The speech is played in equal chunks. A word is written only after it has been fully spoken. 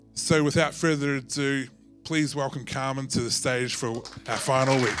So without further ado, please welcome Carmen to the stage for our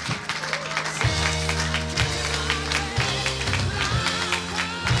final week.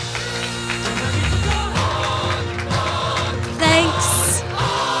 Thanks.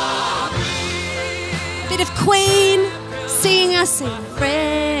 Bit of Queen singing us in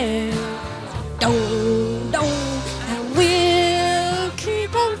prayer. Dong, dong, and we'll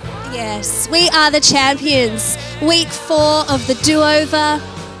keep on. Yes, we are the champions. Week 4 of the do-over.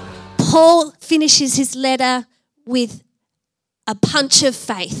 Paul finishes his letter with a punch of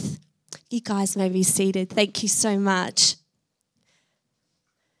faith. You guys may be seated. Thank you so much.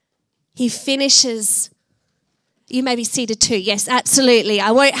 He finishes. You may be seated too. Yes, absolutely.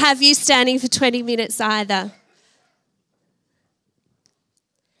 I won't have you standing for 20 minutes either.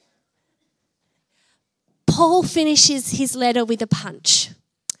 Paul finishes his letter with a punch.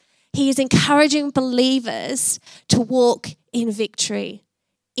 He is encouraging believers to walk in victory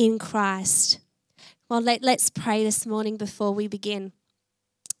in Christ. Well, let's pray this morning before we begin.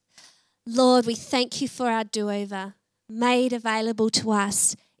 Lord, we thank you for our do-over made available to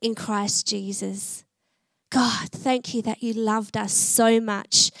us in Christ Jesus. God, thank you that you loved us so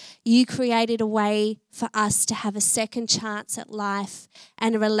much. You created a way for us to have a second chance at life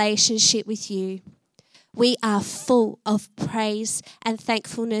and a relationship with you. We are full of praise and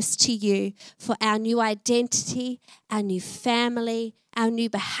thankfulness to you for our new identity, our new family, our new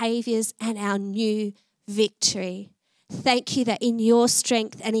behaviours, and our new victory. Thank you that in your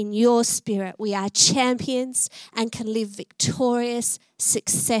strength and in your spirit we are champions and can live victorious,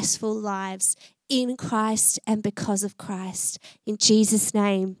 successful lives in Christ and because of Christ. In Jesus'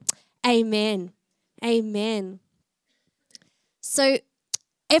 name, amen. Amen. So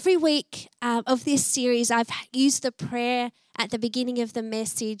every week of this series, I've used the prayer at the beginning of the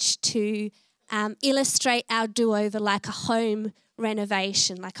message to illustrate our do-over like a home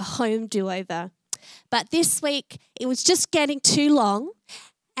renovation, like a home do-over. But this week, it was just getting too long,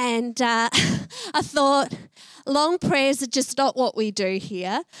 and I thought long prayers are just not what we do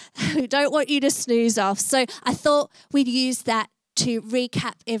here. We don't want you to snooze off. So I thought we'd use that to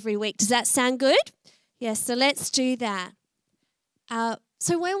recap every week. Does that sound good? Yes, so let's do that.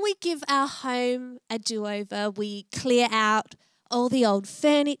 So when we give our home a do-over, we clear out all the old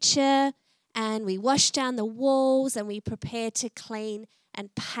furniture and we wash down the walls and we prepare to clean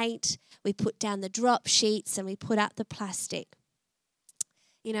and paint. We put down the drop sheets and we put up the plastic,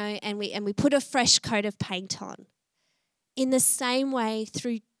 and we put a fresh coat of paint on. In the same way,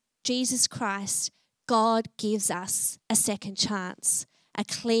 through Jesus Christ, God gives us a second chance, a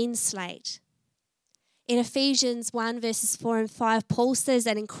clean slate. In Ephesians 1 verses 4 and 5, Paul says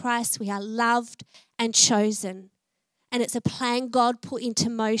that in Christ we are loved and chosen. And it's a plan God put into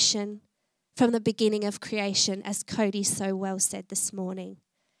motion from the beginning of creation, as Cody so well said this morning.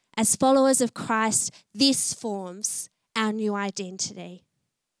 As followers of Christ, this forms our new identity.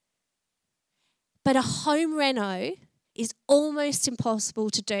 But a home reno is almost impossible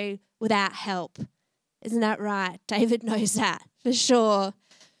to do without help. Isn't that right? David knows that for sure.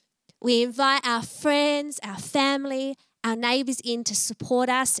 We invite our friends, our family, our neighbours in to support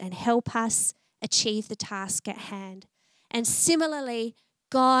us and help us achieve the task at hand. And similarly,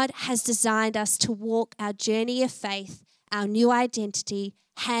 God has designed us to walk our journey of faith, our new identity,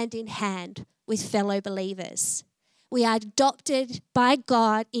 hand in hand with fellow believers. We are adopted by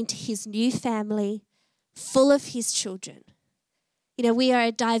God into his new family, full of his children. We are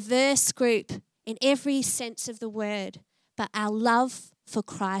a diverse group in every sense of the word, but our love for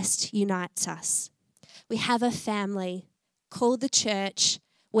Christ unites us. We have a family called the church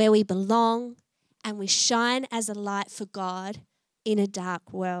where we belong and we shine as a light for God in a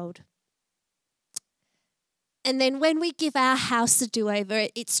dark world. And then when we give our house a do-over,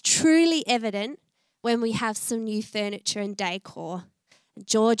 it's truly evident when we have some new furniture and decor.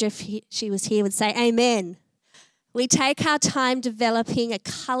 George, if she was here, would say amen. We take our time developing a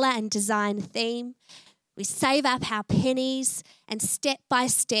colour and design theme. We save up our pennies and step by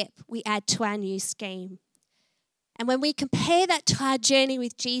step we add to our new scheme. And when we compare that to our journey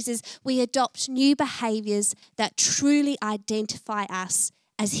with Jesus, we adopt new behaviours that truly identify us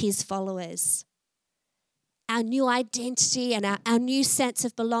as his followers. Our new identity and our new sense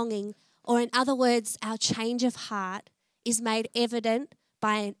of belonging, or in other words, our change of heart, is made evident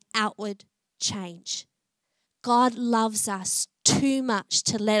by an outward change. God loves us too much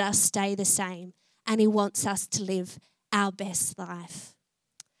to let us stay the same, and he wants us to live our best life.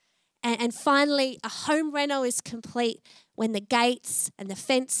 And finally, a home reno is complete when the gates and the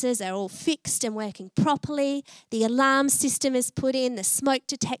fences are all fixed and working properly, the alarm system is put in, the smoke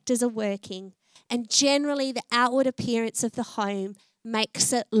detectors are working, and generally the outward appearance of the home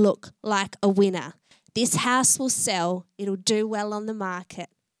makes it look like a winner. This house will sell. It'll do well on the market.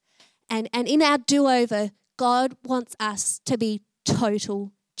 And in our do-over, God wants us to be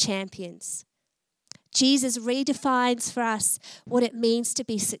total champions. Jesus redefines for us what it means to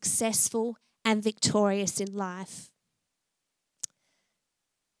be successful and victorious in life.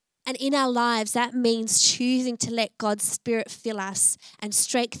 And in our lives, that means choosing to let God's Spirit fill us and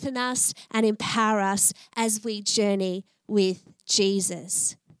strengthen us and empower us as we journey with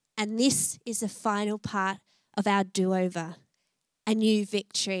Jesus. And this is the final part of our do-over, a new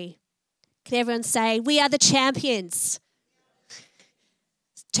victory. Can everyone say, we are the champions?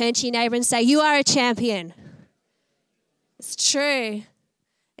 Turn to your neighbour and say, you are a champion. It's true.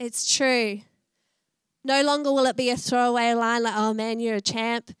 It's true. No longer will it be a throwaway line like, oh man, you're a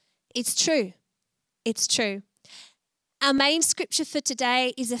champ. It's true. It's true. Our main scripture for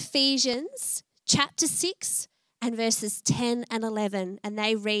today is Ephesians chapter 6 and verses 10 and 11. And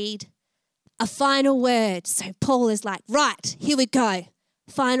they read, a final word. So Paul is like, right, here we go.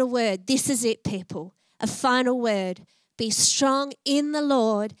 Final word. This is it, people. A final word. Be strong in the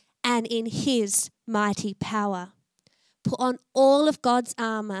Lord and in his mighty power. Put on all of God's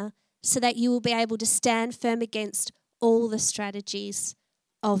armor so that you will be able to stand firm against all the strategies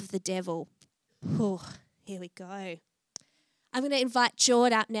of the devil. Here we go. I'm going to invite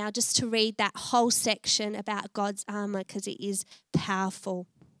Jord up now just to read that whole section about God's armor because it is powerful.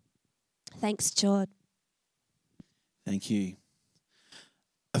 Thanks, Jord. Thank you.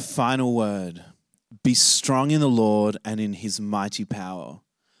 A final word. Be strong in the Lord and in his mighty power.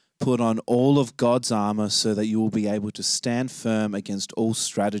 Put on all of God's armor so that you will be able to stand firm against all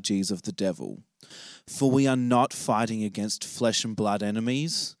strategies of the devil. For we are not fighting against flesh and blood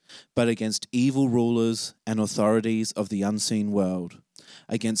enemies, but against evil rulers and authorities of the unseen world,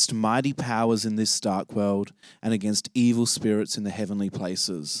 against mighty powers in this dark world, and against evil spirits in the heavenly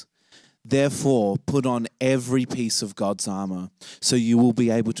places. Therefore, put on every piece of God's armor, so you will be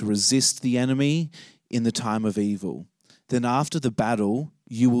able to resist the enemy in the time of evil. Then after the battle,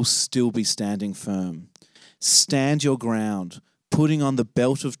 you will still be standing firm. Stand your ground, putting on the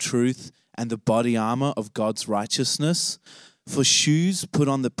belt of truth and the body armor of God's righteousness. For shoes, put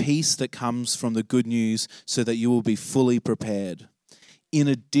on the peace that comes from the good news so that you will be fully prepared. In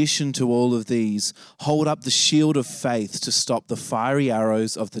addition to all of these, hold up the shield of faith to stop the fiery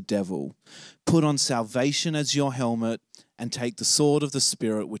arrows of the devil. Put on salvation as your helmet and take the sword of the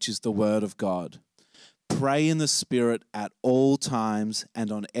Spirit, which is the word of God. Pray in the Spirit at all times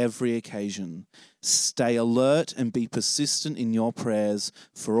and on every occasion. Stay alert and be persistent in your prayers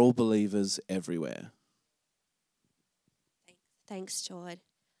for all believers everywhere. Thanks, Jord.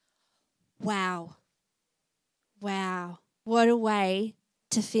 Wow. What a way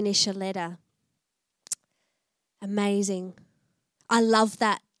to finish a letter. Amazing. I love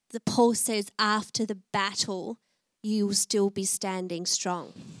that Paul says after the battle, you will still be standing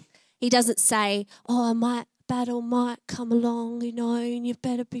strong. He doesn't say, battle might come along, and you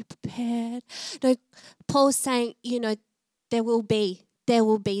better be prepared. No, Paul's saying, there will be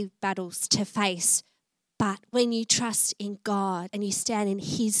battles to face. But when you trust in God and you stand in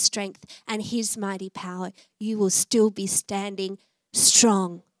his strength and his mighty power, you will still be standing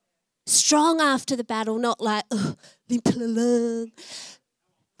strong. Strong after the battle, not like, limping along.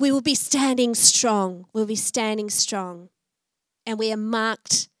 We will be standing strong. We'll be standing strong. And we are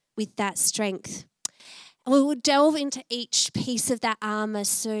marked with that strength. And we will delve into each piece of that armor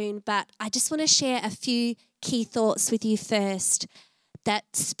soon, but I just want to share a few key thoughts with you first. That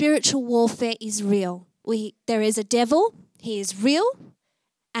spiritual warfare is real. There is a devil, he is real,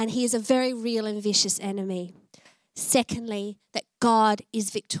 and he is a very real and vicious enemy. Secondly, that God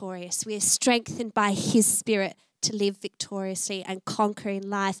is victorious. We are strengthened by his Spirit to live victoriously and conquer in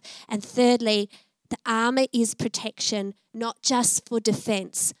life. And thirdly, the armor is protection, not just for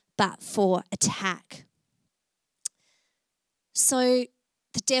defense, but for attack. So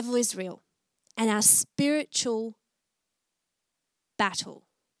the devil is real, and our spiritual battle,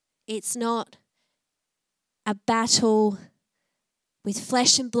 it's not a battle with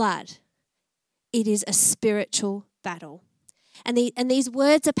flesh and blood. It is a spiritual battle. And these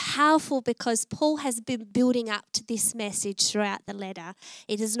words are powerful because Paul has been building up to this message throughout the letter.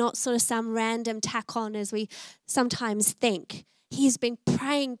 It is not sort of some random tack on as we sometimes think. He's been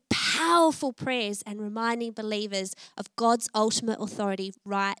praying powerful prayers and reminding believers of God's ultimate authority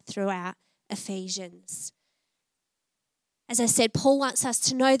right throughout Ephesians. As I said, Paul wants us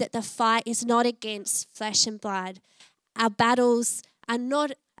to know that the fight is not against flesh and blood. Our battles are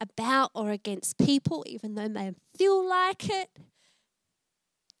not about or against people, even though they feel like it.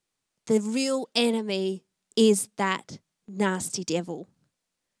 The real enemy is that nasty devil.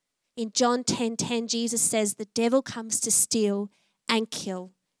 In John 10:10, Jesus says, the devil comes to steal and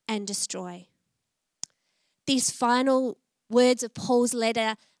kill and destroy. These final words of Paul's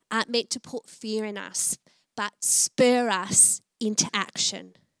letter aren't meant to put fear in us, but spur us into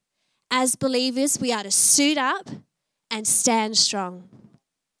action. As believers, we are to suit up and stand strong.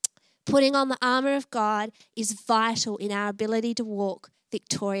 Putting on the armor of God is vital in our ability to walk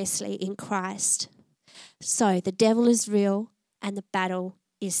victoriously in Christ. So the devil is real and the battle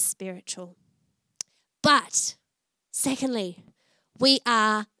is spiritual. But secondly, we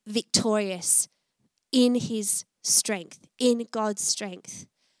are victorious in his strength, in God's strength.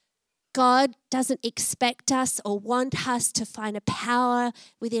 God doesn't expect us or want us to find a power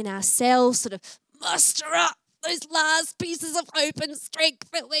within ourselves, sort of muster up those last pieces of hope and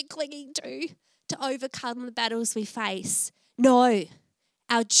strength that we're clinging to overcome the battles we face. No,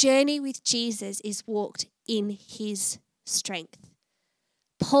 our journey with Jesus is walked in his strength.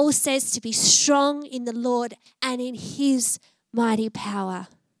 Paul says to be strong in the Lord and in his mighty power.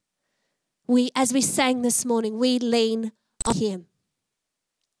 As we sang this morning, we lean on him.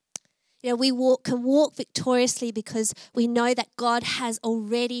 We can walk victoriously because we know that God has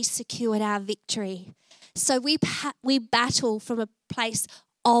already secured our victory. So we battle from a place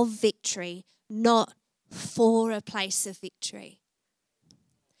of victory, not for a place of victory.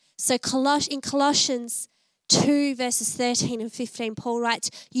 So in Colossians 2 verses 13 and 15, Paul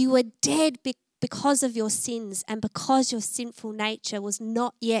writes, you were dead because of your sins and because your sinful nature was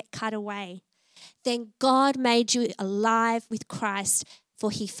not yet cut away. Then God made you alive with Christ,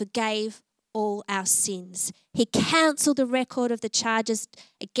 for he forgave all our sins. He cancelled the record of the charges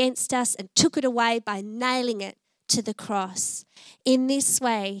against us and took it away by nailing it to the cross. In this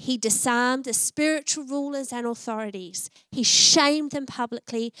way, he disarmed the spiritual rulers and authorities. He shamed them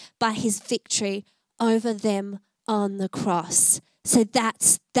publicly by his victory over them on the cross. So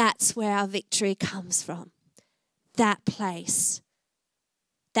that's where our victory comes from. That place,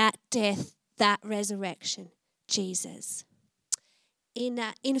 that death, that resurrection, Jesus. In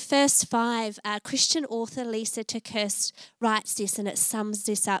verse 5, Christian author Lisa TerKeurst writes this, and it sums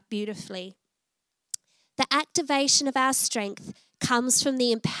this up beautifully. The activation of our strength comes from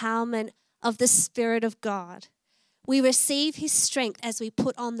the empowerment of the Spirit of God. We receive his strength as we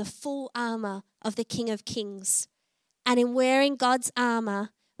put on the full armor of the King of Kings. And in wearing God's armor,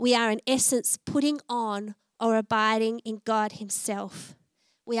 we are in essence putting on or abiding in God himself.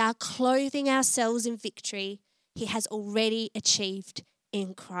 We are clothing ourselves in victory he has already achieved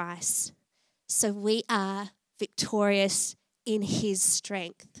in Christ. So we are victorious in his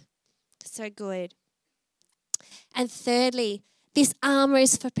strength. So good. And thirdly, this armor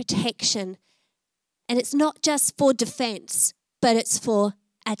is for protection. And it's not just for defense, but it's for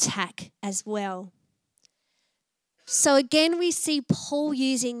attack as well. So again, we see Paul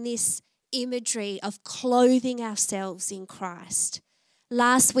using this imagery of clothing ourselves in Christ.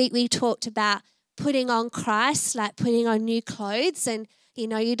 Last week we talked about putting on Christ, like putting on new clothes, and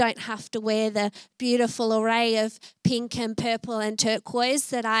you don't have to wear the beautiful array of pink and purple and turquoise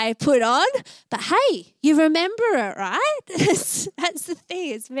that I put on. But hey, you remember it, right? That's the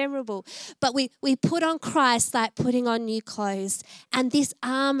thing, it's memorable. But we put on Christ like putting on new clothes. And this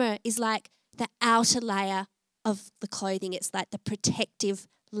armor is like the outer layer of the clothing. It's like the protective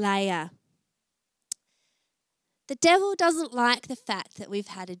layer. The devil doesn't like the fact that we've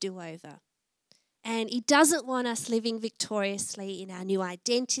had a do-over. And he doesn't want us living victoriously in our new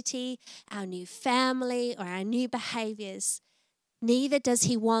identity, our new family, or our new behaviours. Neither does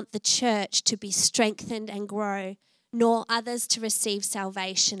he want the church to be strengthened and grow, nor others to receive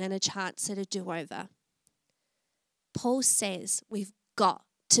salvation and a chance at a do-over. Paul says we've got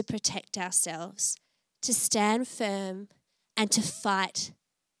to protect ourselves, to stand firm, and to fight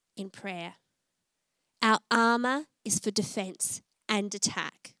in prayer. Our armour is for defence and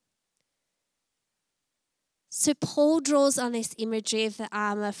attack. So Paul draws on this imagery of the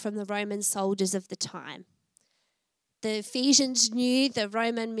armour from the Roman soldiers of the time. The Ephesians knew the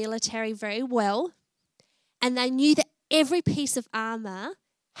Roman military very well, and they knew that every piece of armour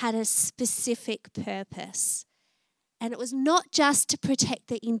had a specific purpose. And it was not just to protect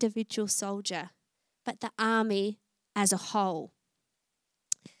the individual soldier, but the army as a whole.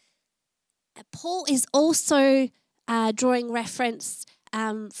 Paul is also drawing reference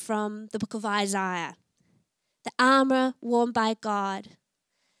from the book of Isaiah. The armour worn by God.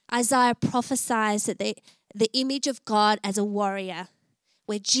 Isaiah prophesies that the image of God as a warrior,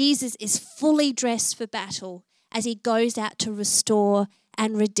 where Jesus is fully dressed for battle as he goes out to restore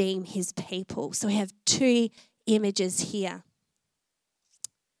and redeem his people. So we have two images here.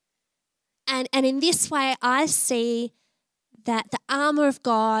 And in this way, I see that the armor of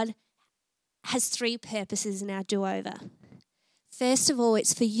God has 3 purposes in our do-over. First of all,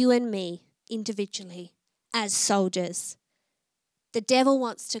 it's for you and me individually as soldiers. The devil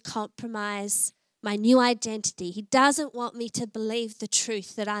wants to compromise my new identity. He doesn't want me to believe the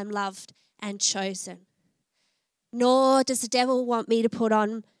truth that I'm loved and chosen. Nor does the devil want me to put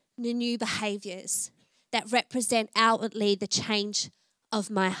on the new behaviors that represent outwardly the change of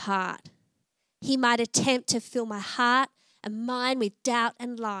my heart. He might attempt to fill my heart and mind with doubt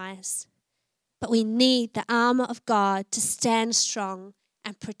and lies. But we need the armor of God to stand strong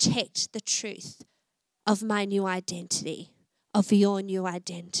and protect the truth of my new identity, of your new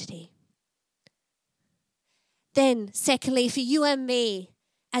identity. Then, secondly, for you and me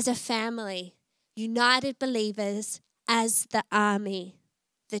as a family, united believers as the army,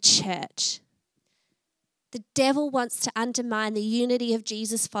 the church. The devil wants to undermine the unity of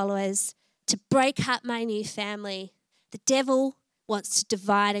Jesus' followers, to break up my new family. The devil wants to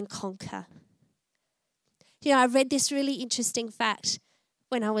divide and conquer. You know, I read this really interesting fact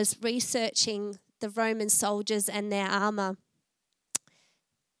when I was researching the Roman soldiers and their armor.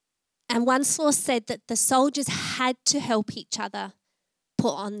 And one source said that the soldiers had to help each other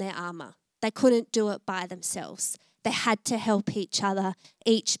put on their armor. They couldn't do it by themselves. They had to help each other,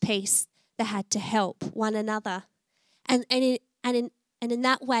 each piece. They had to help one another. And in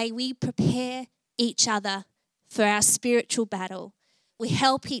that way, we prepare each other for our spiritual battle. We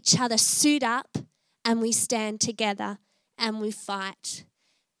help each other suit up, and we stand together and we fight.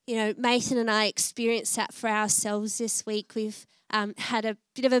 You know, Nathan and I experienced that for ourselves this week. We've had a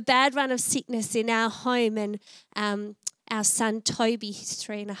bit of a bad run of sickness in our home, and our son Toby, who's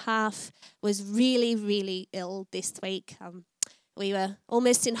 3.5, was really, really ill this week. We were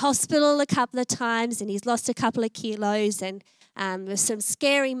almost in hospital a couple of times, and he's lost a couple of kilos, and there were some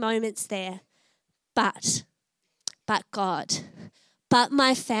scary moments there. But God, but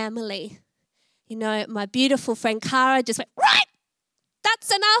my family. You know, my beautiful friend Cara just went, right, that's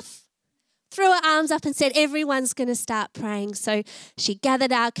enough. Threw her arms up and said, everyone's going to start praying. So she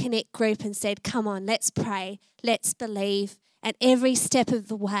gathered our Connect group and said, come on, let's pray, let's believe. And every step of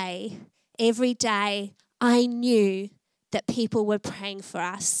the way, every day, I knew that people were praying for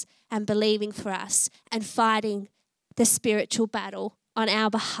us and believing for us and fighting the spiritual battle on our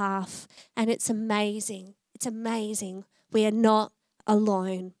behalf. And it's amazing. It's amazing. We are not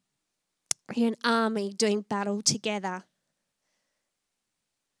alone. We're an army doing battle together.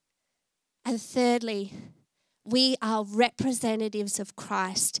 And thirdly, we are representatives of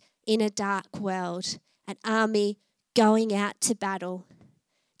Christ in a dark world, an army going out to battle.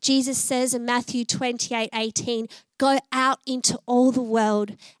 Jesus says in Matthew 28:18, go out into all the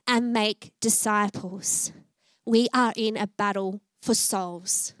world and make disciples. We are in a battle for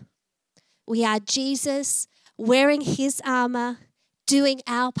souls. We are Jesus wearing his armor, doing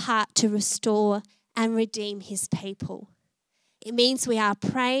our part to restore and redeem his people. It means we are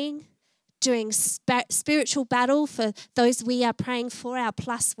praying, doing spiritual battle for those we are praying for, our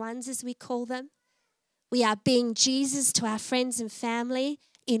plus ones as we call them. We are being Jesus to our friends and family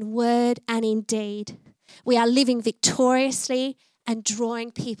in word and in deed. We are living victoriously and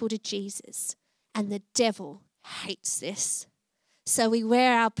drawing people to Jesus. And the devil hates this. So we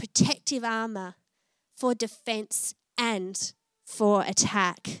wear our protective armor for defense and for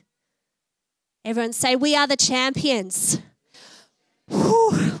attack. Everyone say, we are the champions.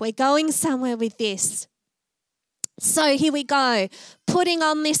 Whew, we're going somewhere with this. So here we go, putting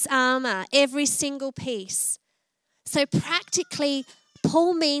on this armor, every single piece. So practically,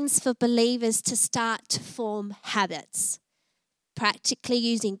 Paul means for believers to start to form habits, practically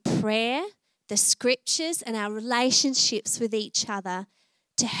using prayer, the scriptures, and our relationships with each other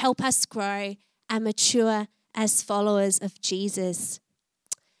to help us grow and mature as followers of Jesus.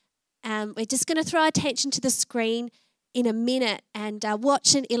 We're just going to throw our attention to the screen in a minute and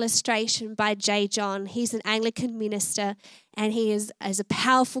watch an illustration by J. John. He's an Anglican minister and he is a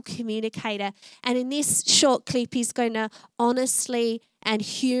powerful communicator. And in this short clip, he's going to honestly and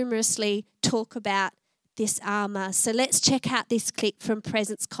humorously talk about this armour. So let's check out this clip from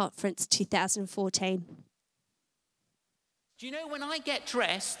Presence Conference 2014. Do you know when I get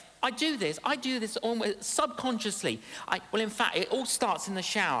dressed, I do this almost subconsciously. In fact, it all starts in the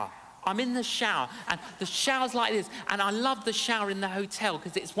shower. I'm in the shower, and the shower's like this, and I love the shower in the hotel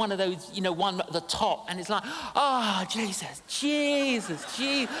because it's one of those, one at the top, and it's like, oh, Jesus.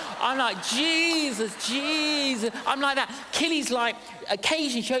 I'm like, Jesus. I'm like that. Killy's like,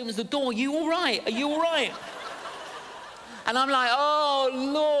 occasionally she opens the door, are you all right? And I'm like, oh,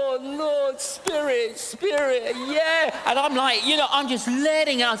 Lord, Spirit, yeah. And I'm like, I'm just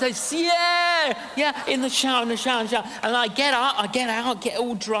letting out. I say, yeah, in the shower. And I get out, get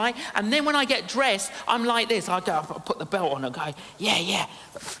all dry. And then when I get dressed, I'm like this. I put the belt on and go, yeah,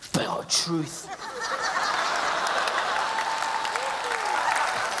 belt of truth.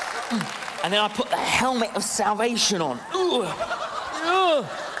 And then I put the helmet of salvation on. Ugh.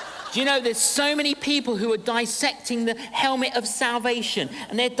 Do you know there's so many people who are dissecting the helmet of salvation,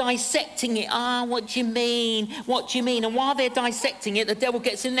 and they're dissecting it. What do you mean? And while they're dissecting it, the devil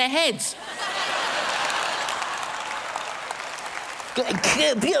gets in their heads.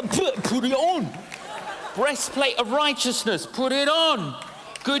 Put it on. Breastplate of righteousness, put it on.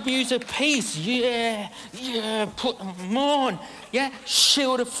 Good news of peace, yeah, put them on. Yeah,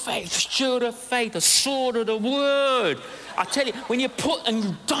 shield of faith, the sword of the word. I tell you, when you've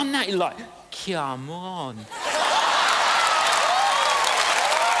done that, you're like, come on.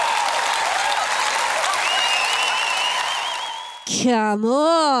 Come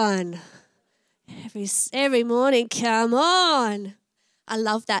on. Every morning, come on. I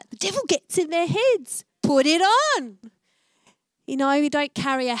love that. The devil gets in their heads. Put it on. We don't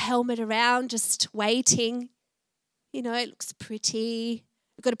carry a helmet around just waiting. It looks pretty.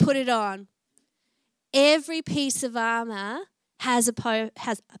 We've got to put it on. Every piece of armor has a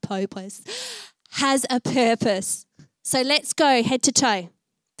purpose. So let's go head to toe.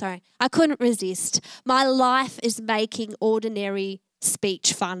 Sorry, I couldn't resist. My life is making ordinary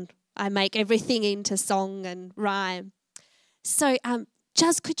speech fun. I make everything into song and rhyme. So,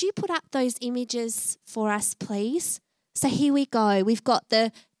 Juz, could you put up those images for us, please? So here we go. We've got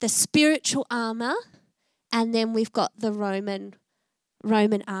the spiritual armor, and then we've got the Roman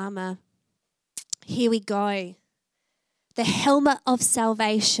armor. Here we go. The helmet of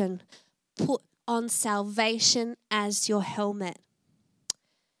salvation. Put on salvation as your helmet.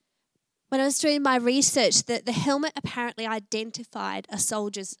 When I was doing my research, the helmet apparently identified a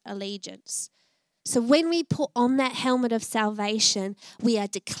soldier's allegiance. So when we put on that helmet of salvation, we are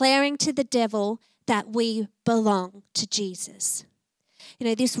declaring to the devil that we belong to Jesus.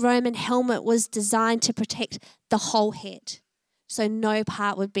 This Roman helmet was designed to protect the whole head, so no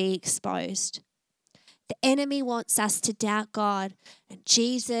part would be exposed. The enemy wants us to doubt God and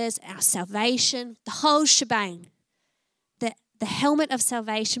Jesus, our salvation, the whole shebang. The helmet of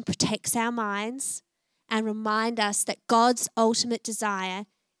salvation protects our minds and reminds us that God's ultimate desire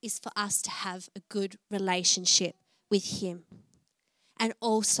is for us to have a good relationship with Him. And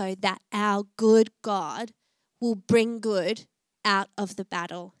also that our good God will bring good out of the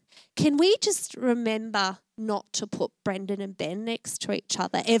battle. Can we just remember not to put Brendan and Ben next to each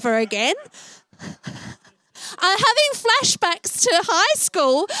other ever again? I'm having flashbacks to high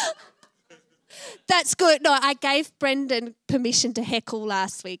school. That's good. No, I gave Brendan permission to heckle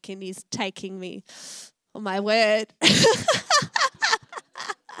last week and he's taking me on my word.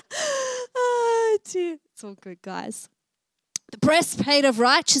 Oh, dear. It's all good, guys. The breastplate of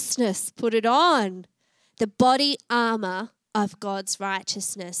righteousness, put it on. The body armor of God's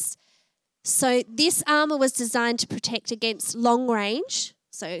righteousness. So this armor was designed to protect against long range,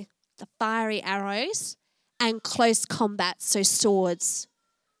 so the fiery arrows, and close combat, so swords.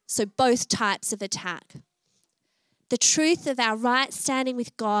 So both types of attack. The truth of our right standing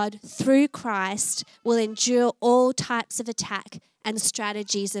with God through Christ will endure all types of attack and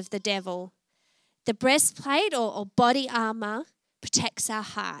strategies of the devil. The breastplate or body armor protects our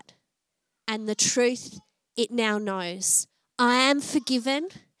heart. And the truth, it now knows. I am forgiven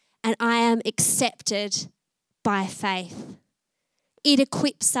and I am accepted by faith. It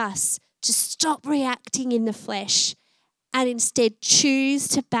equips us to stop reacting in the flesh and instead choose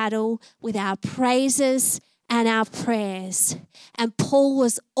to battle with our praises and our prayers. And Paul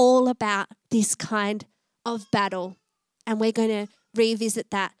was all about this kind of battle. And we're going to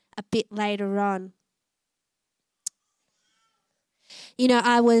revisit that a bit later on.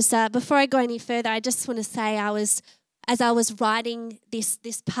 I was, before I go any further, I just want to say as I was writing this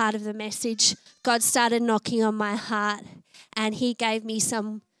part of the message, God started knocking on my heart and He gave me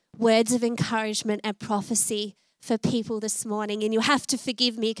some words of encouragement and prophecy for people this morning. And you'll have to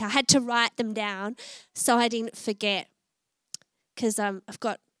forgive me, I had to write them down so I didn't forget, because I've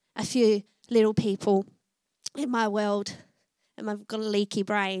got a few little people in my world and I've got a leaky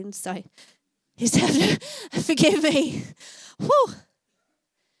brain, so you just have to forgive me. Whew.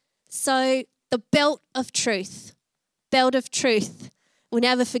 So the belt of truth. We'll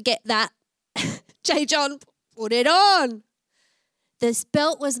never forget that. J. John, put it on. This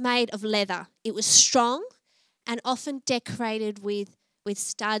belt was made of leather. It was strong and often decorated with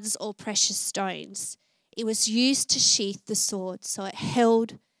studs or precious stones. It was used to sheath the sword, so it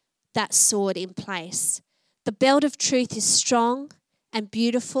held that sword in place. The belt of truth is strong and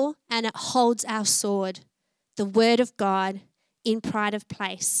beautiful, and it holds our sword, the word of God, in pride of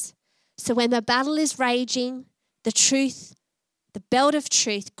place. So when the battle is raging, the belt of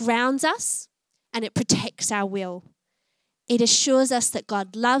truth grounds us and it protects our will. It assures us that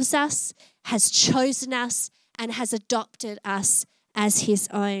God loves us, has chosen us, and has adopted us as his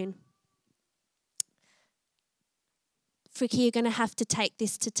own. Fricky, you're going to have to take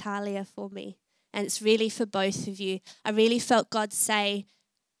this to Talia for me. And it's really for both of you. I really felt God say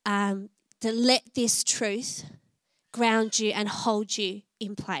to let this truth ground you and hold you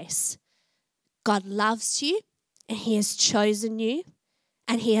in place. God loves you and he has chosen you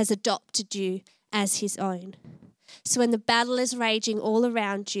and he has adopted you as his own. So when the battle is raging all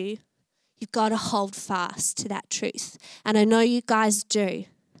around you, you've got to hold fast to that truth. And I know you guys do,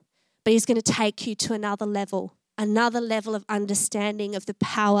 but he's going to take you to another level of understanding of the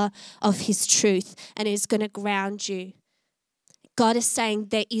power of his truth, and is going to ground you. God is saying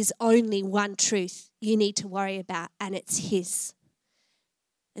there is only one truth you need to worry about, and it's his.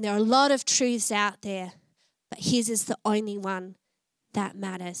 And there are a lot of truths out there, but his is the only one that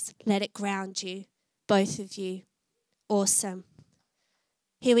matters. Let it ground you, both of you. Awesome.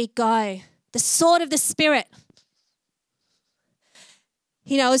 Here we go. The sword of the Spirit.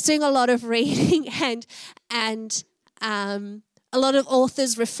 You know, I was doing a lot of reading and a lot of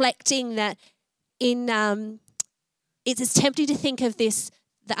authors reflecting that it's tempting to think of the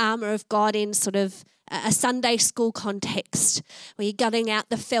armour of God in sort of a Sunday school context where you're gutting out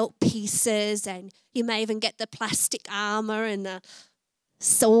the felt pieces and you may even get the plastic armour and the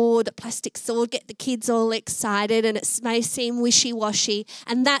plastic sword, get the kids all excited, and it may seem wishy-washy,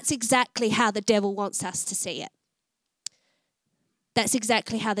 and that's exactly how the devil wants us to see it. That's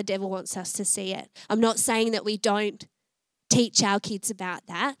exactly how the devil wants us to see it. I'm not saying that we don't teach our kids about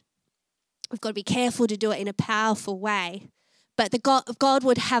that. We've got to be careful to do it in a powerful way. But God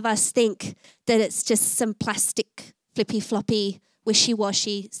would have us think that it's just some plastic, flippy-floppy,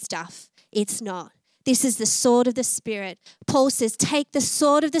 wishy-washy stuff. It's not. This is the sword of the Spirit. Paul says, take the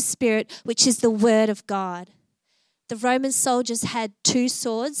sword of the Spirit, which is the word of God. The Roman soldiers had two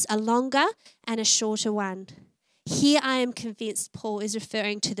swords, a longer and a shorter one. Here I am convinced Paul is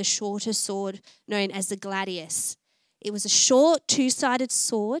referring to the shorter sword known as the gladius. It was a short two-sided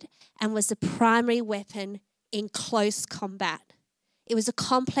sword and was the primary weapon in close combat. It was a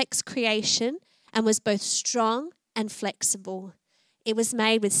complex creation and was both strong and flexible. It was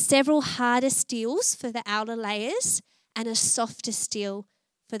made with several harder steels for the outer layers and a softer steel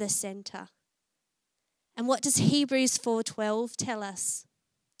for the center. And what does Hebrews 4:12 tell us?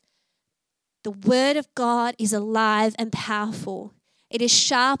 The word of God is alive and powerful. It is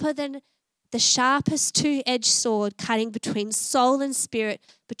sharper than the sharpest two-edged sword, cutting between soul and spirit,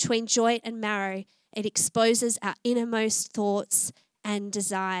 between joint and marrow. It exposes our innermost thoughts and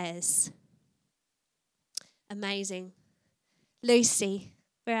desires. Amazing. Lucy,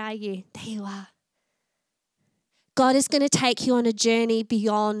 where are you? There you are. God is going to take you on a journey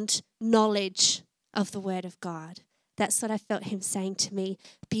beyond knowledge of the word of God. That's what I felt him saying to me.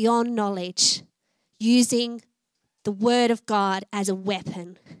 Beyond knowledge, using the word of God as a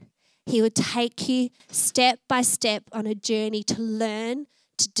weapon. He would take you step by step on a journey to learn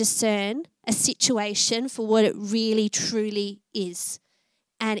to discern a situation for what it really, truly is,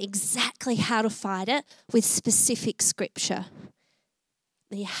 and exactly how to fight it with specific scripture.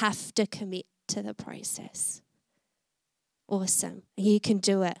 You have to commit to the process. Awesome. You can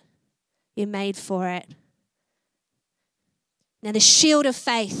do it. You're made for it. Now the shield of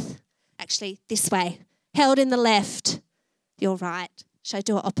faith, actually this way, held in the left, your right. Should I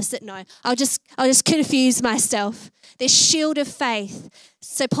do it opposite? No, I'll just confuse myself. The shield of faith.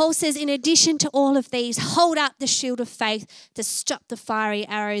 So Paul says, in addition to all of these, hold up the shield of faith to stop the fiery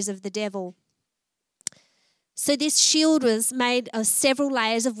arrows of the devil. So this shield was made of several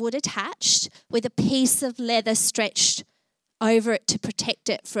layers of wood attached with a piece of leather stretched over it to protect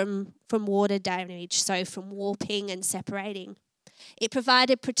it from water damage, so from warping and separating. It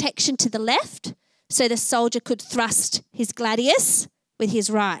provided protection to the left so the soldier could thrust his gladius with his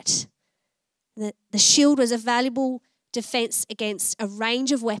right. The shield was a valuable defense against a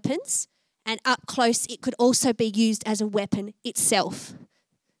range of weapons, and up close it could also be used as a weapon itself.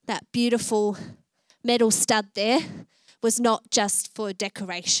 That beautiful metal stud there was not just for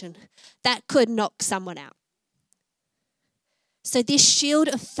decoration. That could knock someone out. So this shield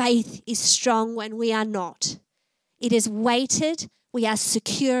of faith is strong when we are not. It is weighted, we are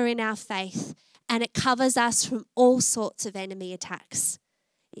secure in our faith, and it covers us from all sorts of enemy attacks.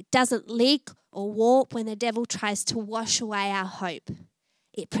 It doesn't leak or warp when the devil tries to wash away our hope.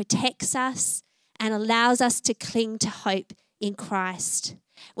 It protects us and allows us to cling to hope in Christ.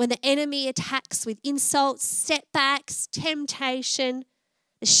 When the enemy attacks with insults, setbacks, temptation,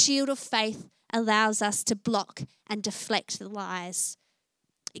 the shield of faith allows us to block and deflect the lies.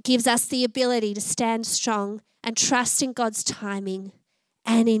 It gives us the ability to stand strong and trust in God's timing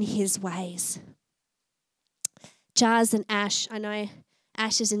and in his ways. Jars and Ash, I know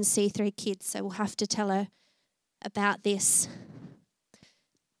Ash is in C3 Kids, so we'll have to tell her about this.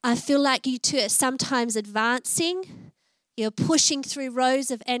 I feel like you two are sometimes advancing. You're pushing through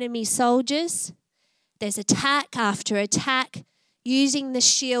rows of enemy soldiers. There's attack after attack, using the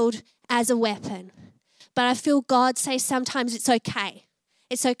shield as a weapon. But I feel God say sometimes it's okay.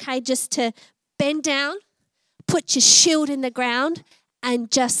 It's okay just to bend down, put your shield in the ground,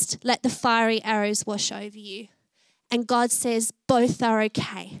 and just let the fiery arrows wash over you. And God says both are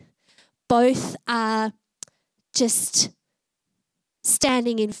okay. Both are just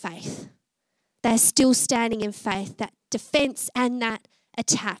standing in faith. They're still standing in faith, that defense and that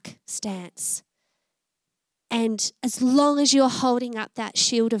attack stance. And as long as you're holding up that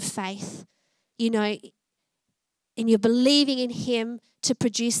shield of faith, you know, and you're believing in him to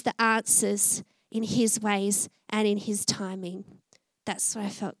produce the answers in his ways and in his timing. That's what I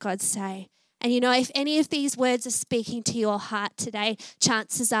felt God say. And you know, if any of these words are speaking to your heart today,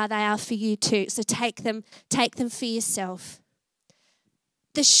 chances are they are for you too. So take them for yourself.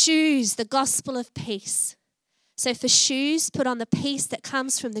 The shoes, the gospel of peace. So for shoes, put on the peace that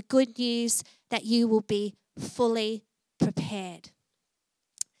comes from the good news that you will be fully prepared.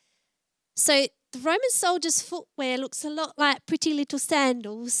 So the Roman soldiers' footwear looks a lot like pretty little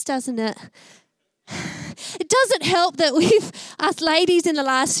sandals, doesn't it? It doesn't help that us ladies in the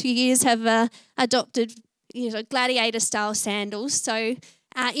last few years have adopted, gladiator-style sandals. So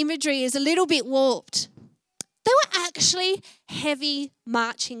our imagery is a little bit warped. They were actually heavy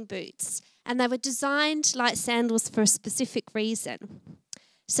marching boots, and they were designed like sandals for a specific reason.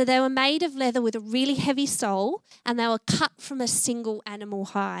 So they were made of leather with a really heavy sole, and they were cut from a single animal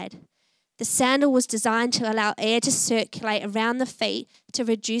hide. The sandal was designed to allow air to circulate around the feet to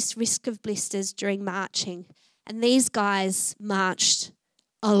reduce risk of blisters during marching. And these guys marched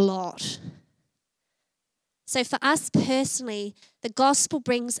a lot. So for us personally, the gospel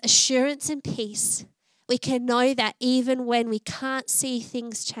brings assurance and peace. We can know that even when we can't see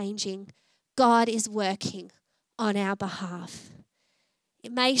things changing, God is working on our behalf.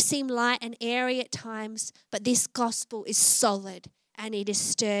 It may seem light and airy at times, but this gospel is solid and it is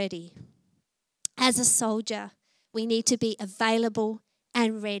sturdy. As a soldier, we need to be available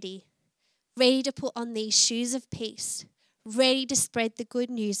and ready to put on these shoes of peace, ready to spread the good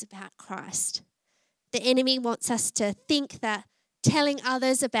news about Christ. The enemy wants us to think that telling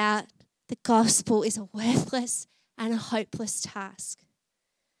others about the gospel is a worthless and a hopeless task.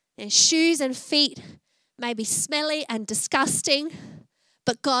 And shoes and feet may be smelly and disgusting,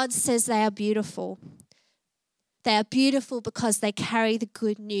 but God says they are beautiful. They are beautiful because they carry the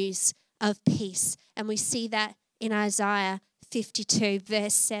good news of peace. And we see that in Isaiah 52,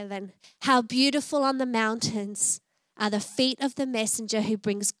 verse 7. How beautiful on the mountains are the feet of the messenger who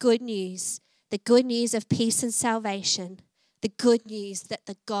brings good news, the good news of peace and salvation, the good news that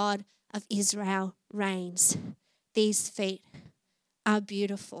the God of Israel reigns. These feet are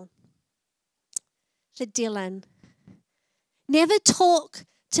beautiful. For Dylan, never talk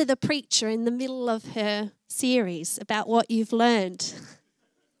to the preacher in the middle of her series about what you've learned.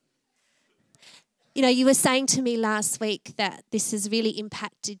 You know, you were saying to me last week that this has really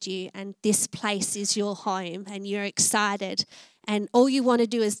impacted you and this place is your home and you're excited and all you want to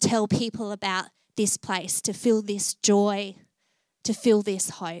do is tell people about this place, to feel this joy, to feel this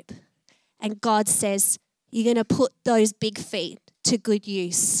hope. And God says, you're going to put those big feet to good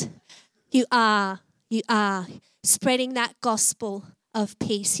use. You are spreading that gospel of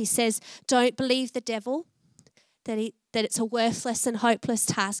peace. He says, don't believe the devil, that it's a worthless and hopeless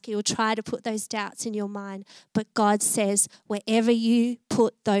task. He will try to put those doubts in your mind. But God says, wherever you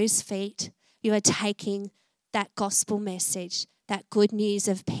put those feet, you are taking that gospel message, that good news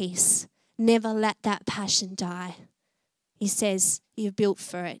of peace. Never let that passion die. He says, you're built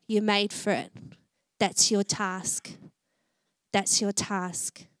for it. You're made for it. That's your task. That's your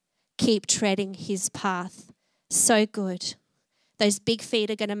task. Keep treading his path. So good. Those big feet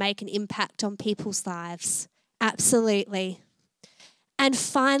are going to make an impact on people's lives. Absolutely. And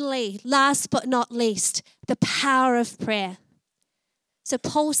finally, last but not least, the power of prayer. So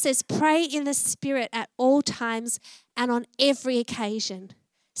Paul says, pray in the Spirit at all times and on every occasion.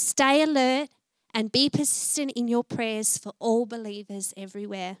 Stay alert and be persistent in your prayers for all believers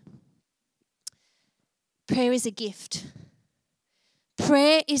everywhere. Prayer is a gift.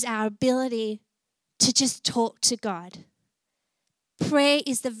 Prayer is our ability to just talk to God. Prayer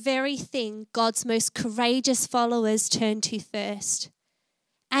is the very thing God's most courageous followers turn to first.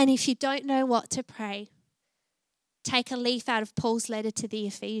 And if you don't know what to pray, take a leaf out of Paul's letter to the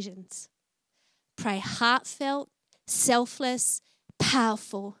Ephesians. Pray heartfelt, selfless,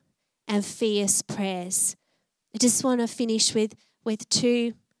 powerful, and fierce prayers. I just want to finish with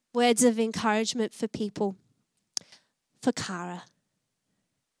 2 words of encouragement for people. For Cara.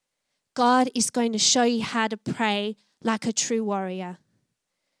 God is going to show you how to pray like a true warrior.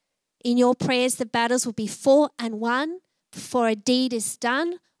 In your prayers, the battles will be fought and won before a deed is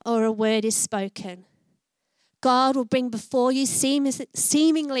done or a word is spoken. God will bring before you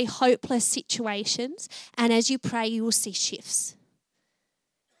seemingly hopeless situations, and as you pray, you will see shifts.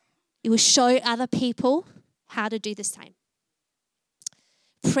 You will show other people how to do the same.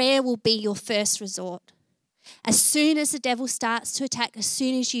 Prayer will be your first resort. As soon as the devil starts to attack, as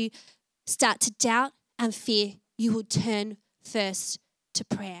soon as you start to doubt and fear, you will turn first to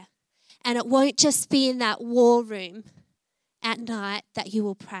prayer. And it won't just be in that war room at night that you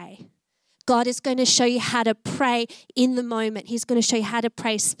will pray. God is going to show you how to pray in the moment. He's going to show you how to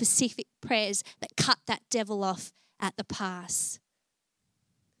pray specific prayers that cut that devil off at the pass.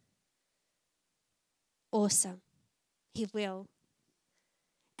 Awesome. He will.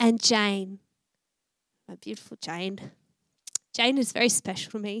 And Jane, my beautiful Jane. Jane is very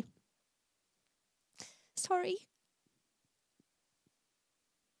special to me. Sorry.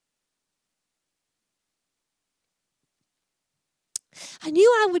 I knew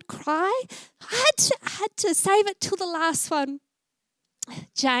I would cry. I had to save it till the last one.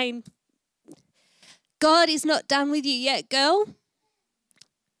 Jane, God is not done with you yet, girl.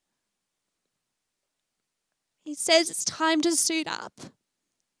 He says it's time to suit up.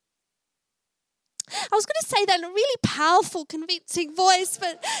 I was going to say that in a really powerful, convincing voice,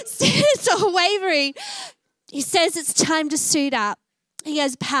 but it's so wavering. He says it's time to suit up. He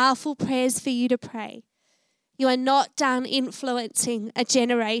has powerful prayers for you to pray. You are not done influencing a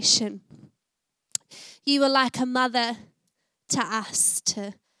generation. You are like a mother to us,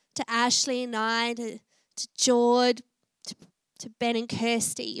 to Ashley and I, to Jord, to Ben and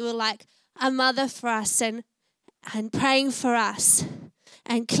Kirsty. You are like a mother for us and praying for us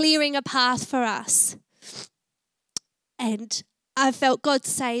and clearing a path for us. And I felt God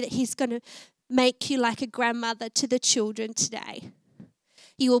say that he's going to make you like a grandmother to the children today.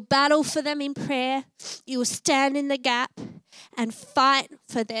 You will battle for them in prayer. You will stand in the gap and fight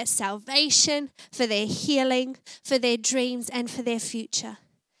for their salvation, for their healing, for their dreams, and for their future.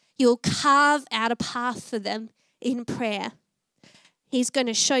 You will carve out a path for them in prayer. He's going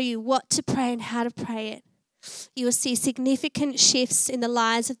to show you what to pray and how to pray it. You will see significant shifts in the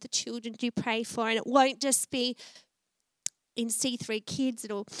lives of the children you pray for, and it won't just be in C3 Kids.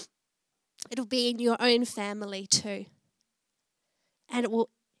 It'll be in your own family too. And it will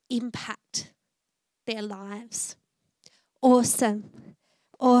impact their lives. Awesome.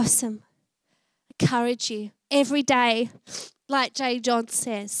 Awesome. I encourage you every day, like Jay John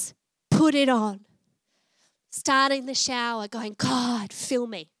says, put it on. Start in the shower going, God, fill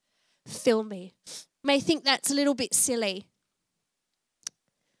me. Fill me. You may think that's a little bit silly.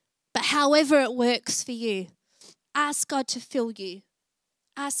 But however it works for you, ask God to fill you.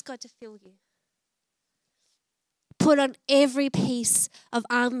 Ask God to fill you. Put on every piece of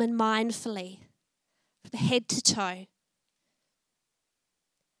armor mindfully, from head to toe.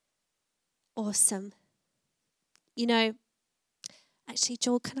 Awesome. You know, actually,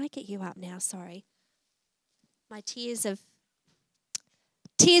 Joel, can I get you up now? Sorry. My tears have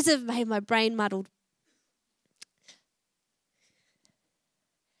made my brain muddled.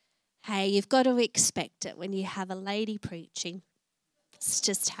 Hey, you've got to expect it when you have a lady preaching. It's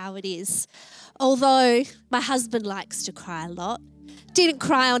just how it is. Although my husband likes to cry a lot. Didn't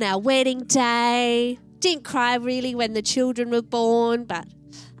cry on our wedding day. Didn't cry really when the children were born. But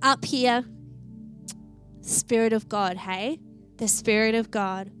up here, Spirit of God, hey? The Spirit of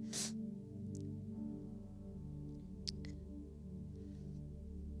God.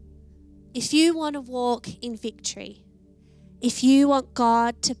 If you want to walk in victory, if you want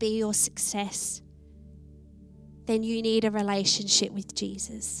God to be your success, then you need a relationship with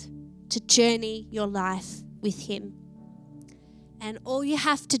Jesus to journey your life with him. And all you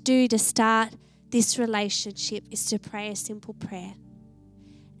have to do to start this relationship is to pray a simple prayer.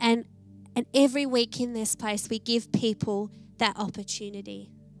 And every week in this place, we give people that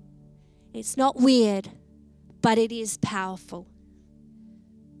opportunity. It's not weird, but it is powerful.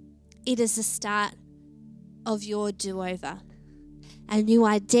 It is the start of your do-over, a new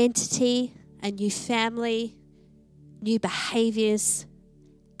identity, a new family, new behaviors,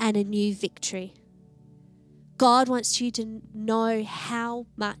 and a new victory. God wants you to know how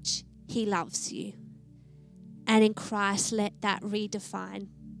much He loves you. And in Christ, let that redefine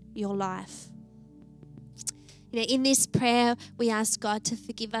your life. In this prayer, we ask God to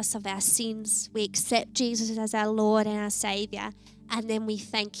forgive us of our sins. We accept Jesus as our Lord and our Savior, and then we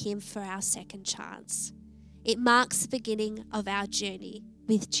thank Him for our second chance. It marks the beginning of our journey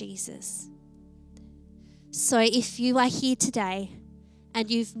with Jesus. So if you are here today and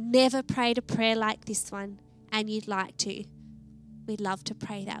you've never prayed a prayer like this one and you'd like to, we'd love to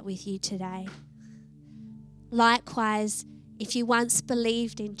pray that with you today. Likewise, if you once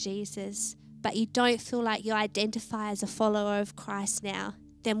believed in Jesus, but you don't feel like you identify as a follower of Christ now,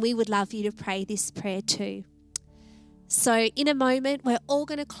 then we would love you to pray this prayer too. So in a moment, we're all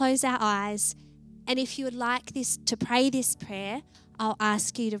going to close our eyes. And if you would like this to pray this prayer, I'll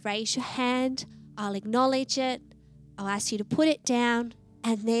ask you to raise your hand. I'll acknowledge it. I'll ask you to put it down.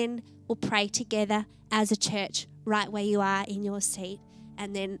 And then we'll pray together as a church right where you are in your seat.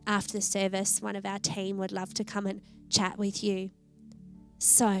 And then after the service, one of our team would love to come and chat with you.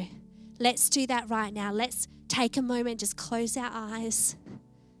 So let's do that right now. Let's take a moment, just close our eyes.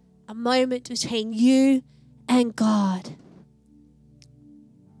 A moment between you and God.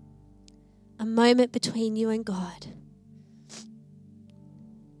 A moment between you and God.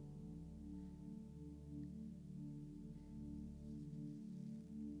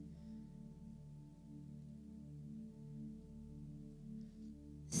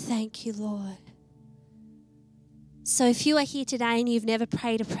 Thank you, Lord. So if you are here today and you've never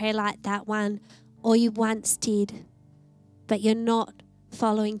prayed a prayer like that one, or you once did, but you're not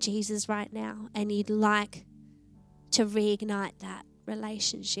following Jesus right now and you'd like to reignite that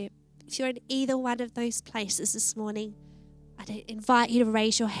relationship, if you're in either one of those places this morning, I'd invite you to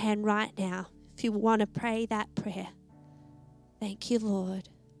raise your hand right now if you want to pray that prayer. Thank you, Lord.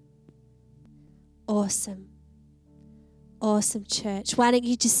 Awesome. Awesome, church. Why don't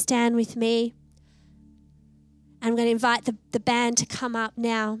you just stand with me? I'm going to invite the band to come up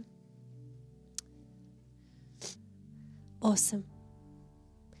now. Awesome.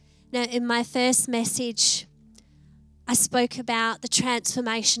 Now, in my first message, I spoke about the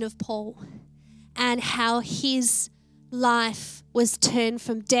transformation of Paul and how his life was turned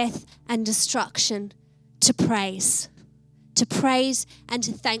from death and destruction to praise and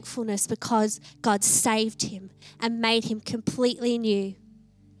to thankfulness because God saved him and made him completely new.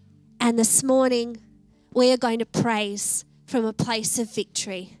 And this morning, we are going to praise from a place of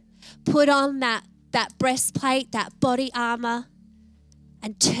victory. Put on that breastplate, that body armor,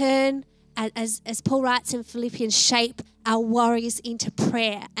 and turn, as Paul writes in Philippians, shape our worries into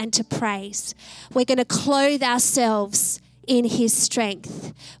prayer and to praise. We're going to clothe ourselves in his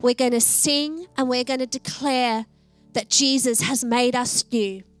strength. We're going to sing and we're going to declare that Jesus has made us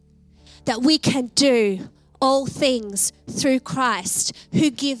new, that we can do all things through Christ who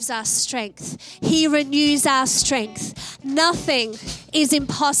gives us strength. He renews our strength. Nothing is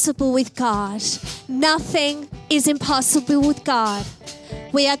impossible with God. Nothing is impossible with God.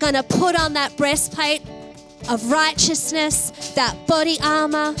 We are going to put on that breastplate of righteousness, that body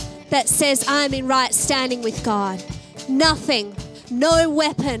armor that says I'm in right standing with God. Nothing, no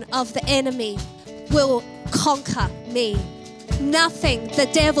weapon of the enemy will conquer me. Nothing the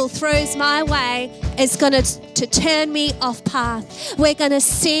devil throws my way is going to turn me off path. We're going to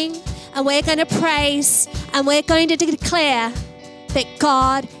sing and we're going to praise and we're going to declare that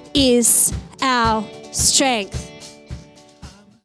God is our strength.